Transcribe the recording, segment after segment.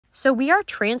So we are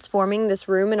transforming this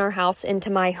room in our house into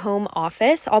my home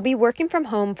office. I'll be working from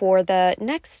home for the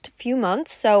next few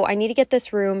months, so I need to get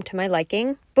this room to my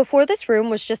liking. Before, this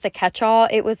room was just a catch-all.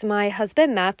 It was my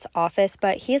husband Matt's office,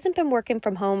 but he hasn't been working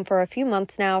from home for a few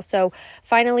months now, so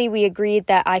finally we agreed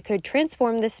that I could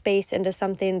transform this space into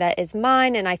something that is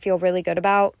mine and I feel really good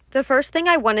about. The first thing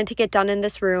I wanted to get done in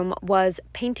this room was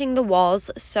painting the walls,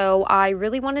 so I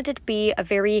really wanted it to be a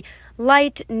very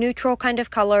light, neutral kind of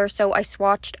color, so I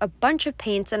swatched a bunch of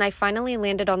paints and I finally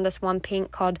landed on this one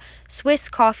paint called Swiss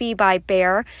Coffee by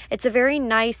Behr. It's a very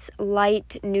nice,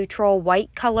 light, neutral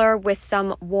white color with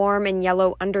some warm and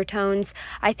yellow undertones.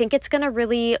 I think it's going to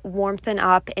really warmthen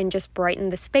up and just brighten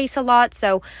the space a lot,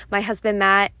 so my husband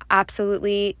Matt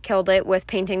absolutely killed it with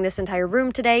painting this entire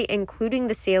room today, including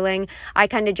the ceiling. I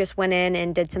kind of just went in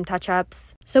and did some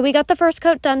touch-ups. So we got the first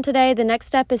coat done today. The next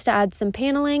step is to add some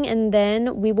paneling and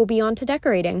then we will be on to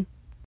decorating.